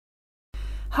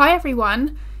Hi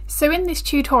everyone, so in this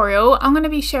tutorial I'm going to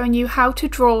be showing you how to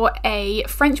draw a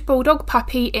French Bulldog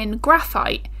puppy in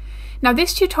graphite. Now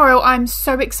this tutorial I'm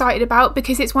so excited about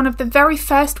because it's one of the very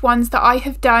first ones that I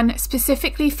have done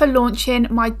specifically for launching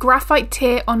my graphite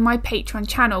tier on my Patreon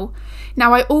channel.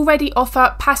 Now I already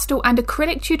offer pastel and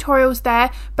acrylic tutorials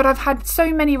there, but I've had so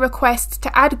many requests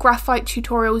to add graphite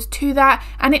tutorials to that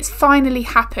and it's finally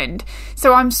happened.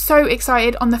 So I'm so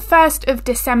excited. On the 1st of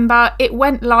December it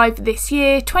went live this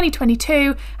year,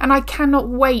 2022, and I cannot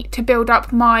wait to build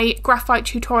up my graphite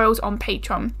tutorials on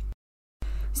Patreon.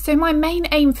 So my main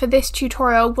aim for this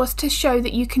tutorial was to show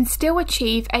that you can still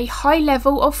achieve a high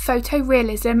level of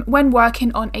photorealism when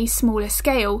working on a smaller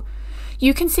scale.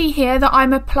 You can see here that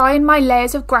I'm applying my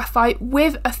layers of graphite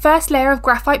with a first layer of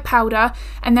graphite powder,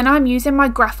 and then I'm using my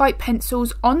graphite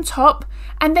pencils on top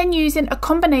and then using a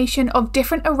combination of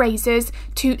different erasers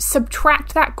to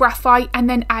subtract that graphite and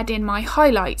then add in my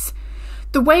highlights.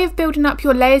 The way of building up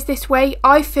your layers this way,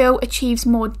 I feel, achieves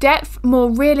more depth,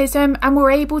 more realism, and we're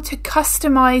able to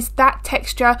customize that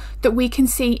texture that we can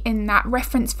see in that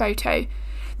reference photo.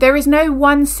 There is no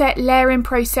one set layering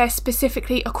process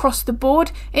specifically across the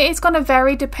board. It is going to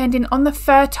vary depending on the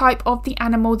fur type of the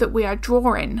animal that we are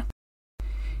drawing.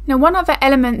 Now, one other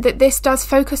element that this does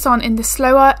focus on in the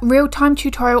slower real-time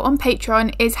tutorial on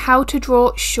Patreon is how to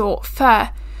draw short fur.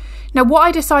 Now what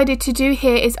I decided to do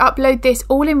here is upload this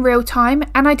all in real time,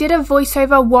 and I did a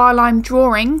voiceover while I'm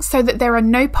drawing so that there are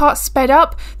no parts sped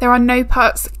up, there are no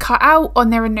parts cut out,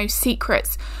 and there are no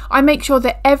secrets. I make sure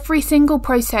that every single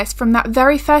process from that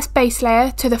very first base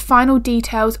layer to the final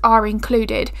details are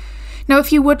included. Now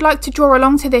if you would like to draw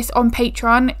along to this on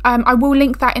Patreon, I will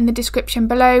link that in the description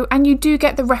below, and you do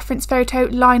get the reference photo,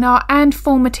 line art and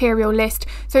full material list,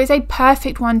 so it's a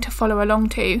perfect one to follow along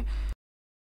to.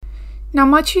 Now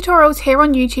my tutorials here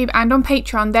on YouTube and on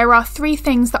Patreon, there are three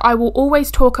things that I will always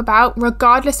talk about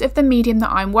regardless of the medium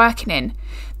that I'm working in.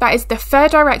 That is the fur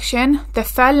direction, the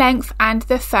fur length and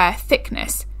the fur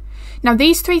thickness. Now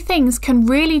these three things can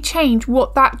really change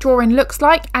what that drawing looks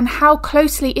like and how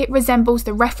closely it resembles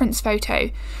the reference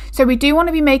photo. So we do want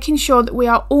to be making sure that we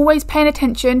are always paying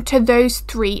attention to those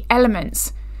three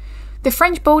elements. The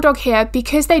French Bulldog here,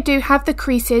 because they do have the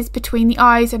creases between the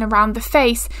eyes and around the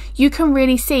face, you can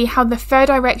really see how the fur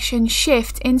direction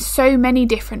shifts in so many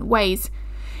different ways.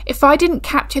 If I didn't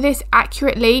capture this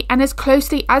accurately and as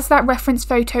closely as that reference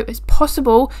photo as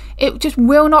possible, it just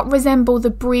will not resemble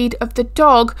the breed of the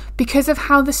dog because of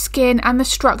how the skin and the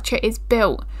structure is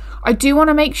built. I do want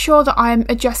to make sure that I am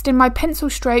adjusting my pencil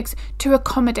strokes to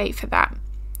accommodate for that.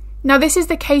 Now this is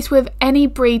the case with any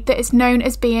breed that is known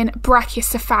as being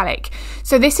brachycephalic.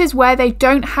 So this is where they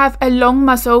don't have a long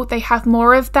muzzle, they have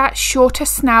more of that shorter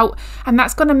snout, and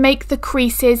that's going to make the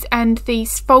creases and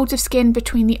these folds of skin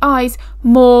between the eyes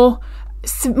more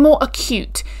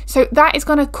acute. So that is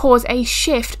going to cause a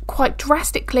shift quite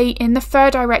drastically in the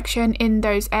fur direction in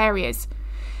those areas.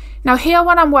 Now here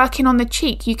when I'm working on the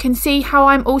cheek, you can see how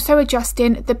I'm also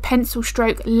adjusting the pencil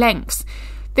stroke lengths.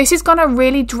 This is going to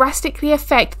really drastically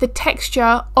affect the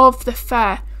texture of the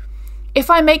fur. If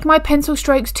I make my pencil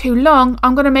strokes too long,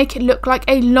 I'm going to make it look like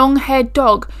a long-haired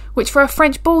dog, which for a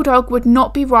French Bulldog would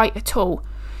not be right at all.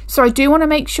 So I do want to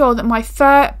make sure that my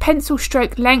fur pencil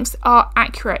stroke lengths are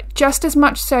accurate, just as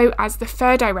much so as the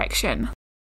fur direction.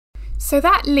 So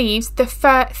that leaves the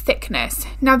fur thickness.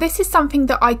 Now this is something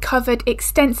that I covered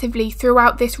extensively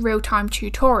throughout this real-time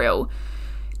tutorial.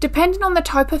 Depending on the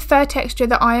type of fur texture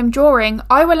that I am drawing,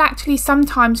 I will actually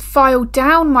sometimes file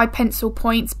down my pencil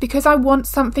points because I want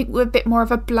something with a bit more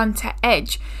of a blunter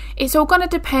edge. It's all going to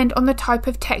depend on the type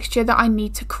of texture that I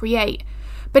need to create.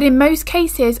 But in most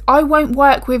cases, I won't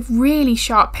work with really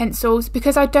sharp pencils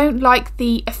because I don't like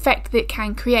the effect that it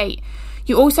can create.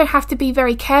 You also have to be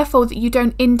very careful that you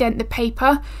don't indent the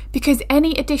paper, because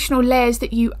any additional layers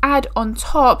that you add on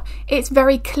top, it's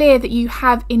very clear that you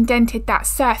have indented that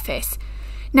surface.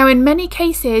 Now in many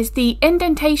cases the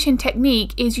indentation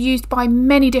technique is used by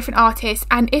many different artists,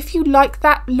 and if you like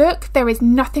that look, there is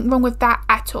nothing wrong with that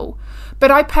at all.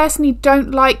 But I personally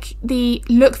don't like the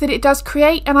look that it does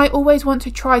create, and I always want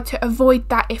to try to avoid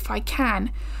that if I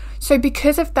can. So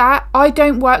because of that, I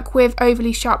don't work with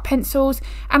overly sharp pencils,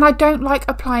 and I don't like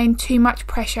applying too much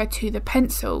pressure to the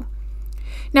pencil.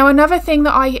 Now another thing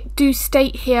that I do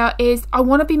state here is I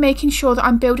want to be making sure that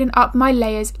I'm building up my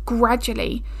layers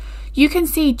gradually. You can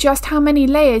see just how many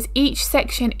layers each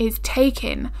section is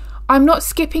taking. I'm not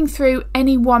skipping through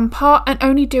any one part and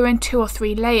only doing 2 or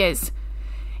 3 layers.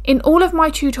 In all of my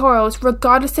tutorials,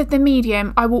 regardless of the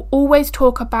medium, I will always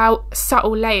talk about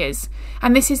subtle layers,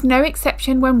 and this is no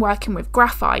exception when working with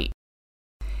graphite.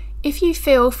 If you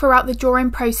feel throughout the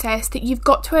drawing process that you've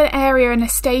got to an area and a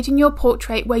stage in your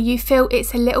portrait where you feel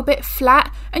it's a little bit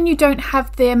flat and you don't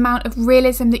have the amount of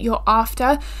realism that you're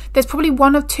after, there's probably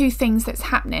one of two things that's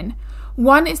happening.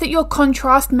 One is that your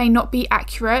contrast may not be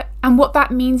accurate, and what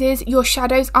that means is your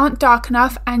shadows aren't dark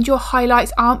enough and your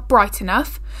highlights aren't bright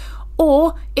enough.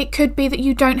 Or it could be that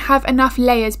you don't have enough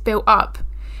layers built up.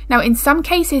 Now, in some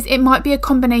cases, it might be a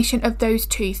combination of those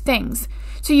two things.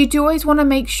 So you do always want to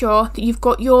make sure that you've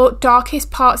got your darkest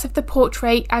parts of the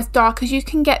portrait as dark as you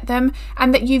can get them,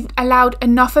 and that you've allowed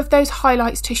enough of those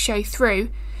highlights to show through.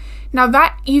 Now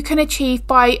that you can achieve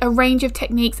by a range of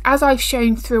techniques, as I've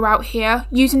shown throughout here,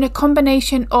 using a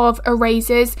combination of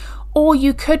erasers, or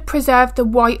you could preserve the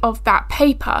white of that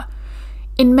paper.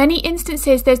 In many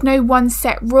instances, there's no one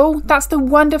set rule. That's the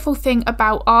wonderful thing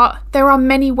about art. There are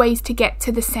many ways to get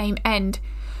to the same end.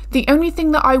 The only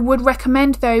thing that I would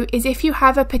recommend though is if you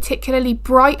have a particularly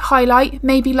bright highlight,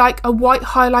 maybe like a white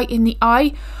highlight in the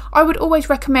eye, I would always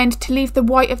recommend to leave the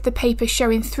white of the paper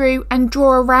showing through and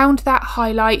draw around that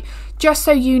highlight, just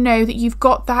so you know that you've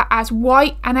got that as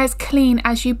white and as clean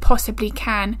as you possibly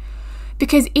can.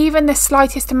 Because even the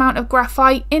slightest amount of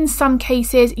graphite, in some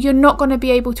cases, you're not going to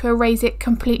be able to erase it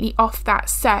completely off that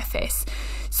surface.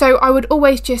 So I would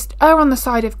always just err on the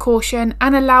side of caution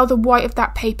and allow the white of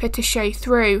that paper to show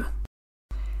through.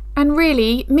 And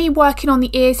really, me working on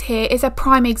the ears here is a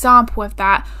prime example of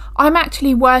that. I'm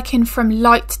actually working from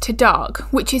light to dark,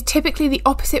 which is typically the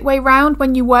opposite way round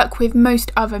when you work with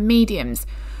most other mediums.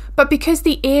 But because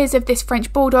the ears of this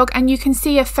French Bulldog, and you can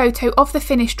see a photo of the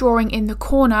finished drawing in the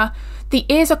corner, the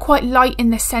ears are quite light in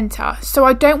the centre, so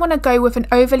I don't want to go with an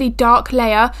overly dark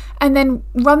layer and then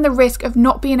run the risk of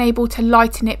not being able to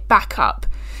lighten it back up.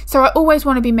 So I always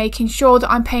want to be making sure that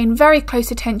I'm paying very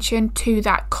close attention to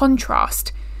that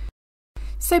contrast.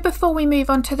 So before we move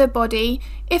on to the body,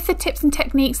 if the tips and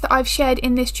techniques that I've shared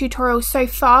in this tutorial so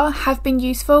far have been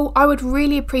useful, I would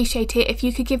really appreciate it if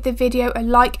you could give the video a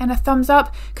like and a thumbs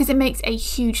up, because it makes a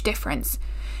huge difference.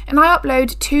 And I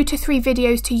upload 2 to 3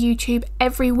 videos to YouTube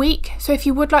every week, so if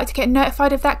you would like to get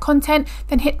notified of that content,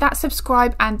 then hit that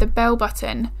subscribe and the bell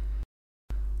button.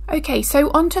 Okay, so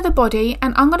onto the body,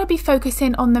 and I'm going to be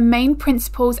focusing on the main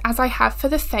principles as I have for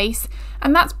the face,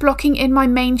 and that's blocking in my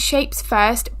main shapes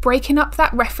first, breaking up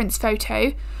that reference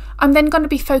photo. I'm then going to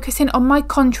be focusing on my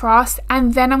contrast,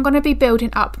 and then I'm going to be building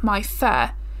up my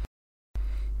fur.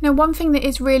 Now, one thing that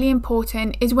is really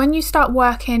important is when you start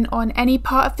working on any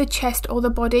part of the chest or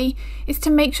the body, is to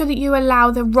make sure that you allow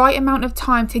the right amount of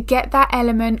time to get that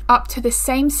element up to the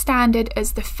same standard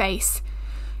as the face.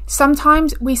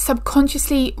 Sometimes we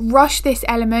subconsciously rush this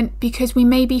element because we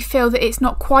maybe feel that it's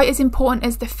not quite as important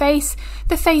as the face.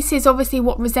 The face is obviously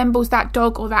what resembles that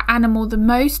dog or that animal the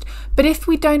most, but if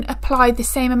we don't apply the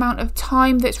same amount of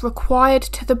time that's required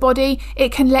to the body,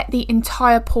 it can let the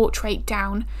entire portrait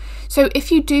down. So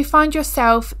if you do find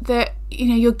yourself that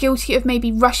you're guilty of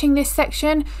maybe rushing this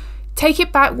section, take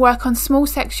it back, work on small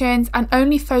sections and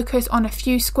only focus on a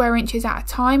few square inches at a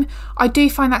time. I do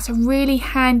find that's a really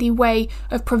handy way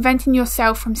of preventing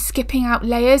yourself from skipping out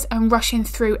layers and rushing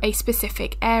through a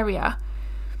specific area.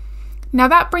 Now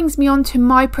that brings me on to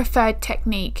my preferred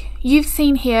technique. You've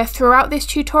seen here throughout this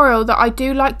tutorial that I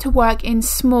do like to work in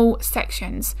small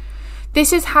sections.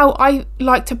 This is how I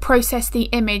like to process the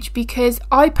image, because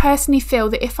I personally feel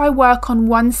that if I work on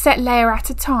one set layer at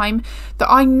a time,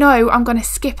 that I know I'm going to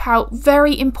skip out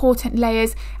very important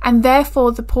layers, and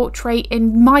therefore the portrait,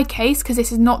 in my case, because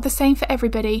this is not the same for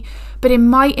everybody, but in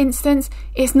my instance,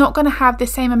 it's not going to have the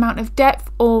same amount of depth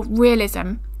or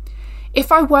realism. If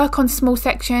I work on small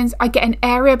sections, I get an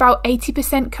area about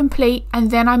 80% complete, and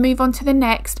then I move on to the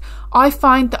next. I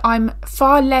find that I'm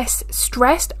far less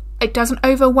stressed. It doesn't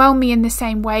overwhelm me in the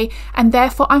same way, and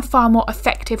therefore I'm far more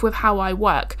effective with how I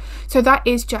work. So that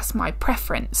is just my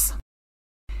preference.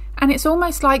 And it's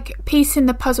almost like piecing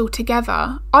the puzzle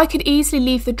together. I could easily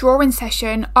leave the drawing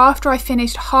session after I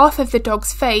finished half of the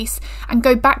dog's face and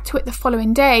go back to it the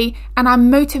following day, and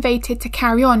I'm motivated to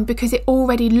carry on because it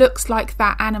already looks like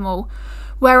that animal.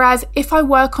 Whereas if I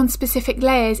work on specific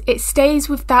layers, it stays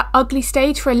with that ugly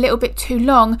stage for a little bit too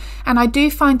long, and I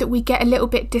do find that we get a little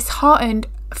bit disheartened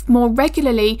more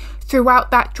regularly throughout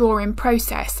that drawing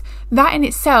process. That in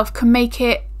itself can make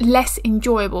it less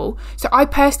enjoyable, so I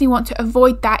personally want to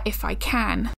avoid that if I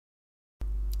can.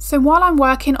 So while I'm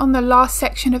working on the last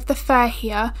section of the fur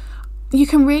here, you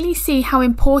can really see how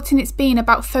important it's been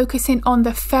about focusing on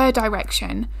the fur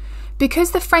direction,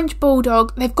 Because the French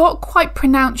Bulldog, they've got quite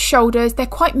pronounced shoulders, they're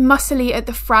quite muscly at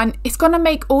the front, it's going to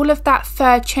make all of that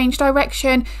fur change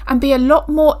direction and be a lot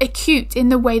more acute in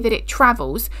the way that it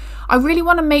travels. I really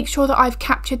want to make sure that I've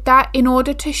captured that in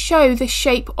order to show the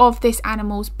shape of this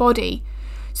animal's body.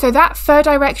 So that fur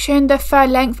direction, the fur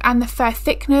length and the fur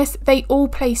thickness, they all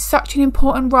play such an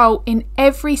important role in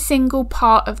every single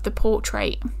part of the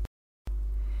portrait.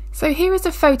 So here is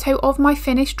a photo of my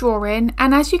finished drawing,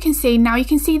 and as you can see, now you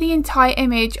can see the entire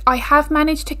image. I have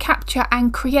managed to capture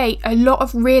and create a lot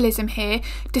of realism here,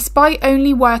 despite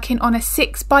only working on a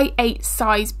 6x8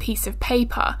 size piece of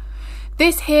paper.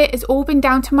 This here has all been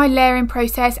down to my layering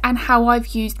process and how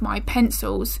I've used my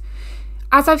pencils.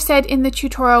 As I've said in the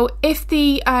tutorial, if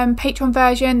the Patreon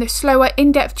version, the slower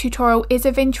in-depth tutorial is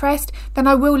of interest, then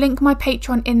I will link my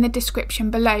Patreon in the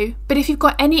description below. But if you've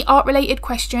got any art related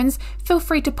questions, feel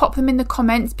free to pop them in the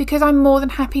comments because I'm more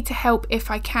than happy to help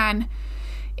if I can.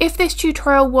 If this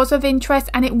tutorial was of interest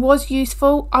and it was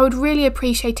useful, I would really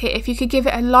appreciate it if you could give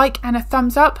it a like and a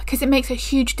thumbs up because it makes a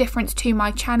huge difference to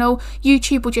my channel.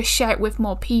 YouTube will just share it with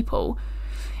more people.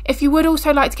 If you would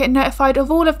also like to get notified of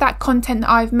all of that content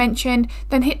that I've mentioned,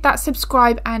 then hit that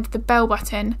subscribe and the bell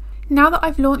button. Now that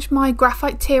I've launched my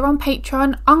Graphite tier on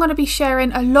Patreon, I'm going to be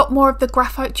sharing a lot more of the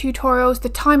Graphite tutorials, the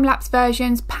time-lapse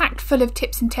versions, packed full of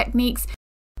tips and techniques.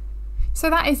 So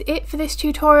that is it for this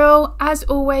tutorial. As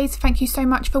always, thank you so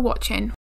much for watching.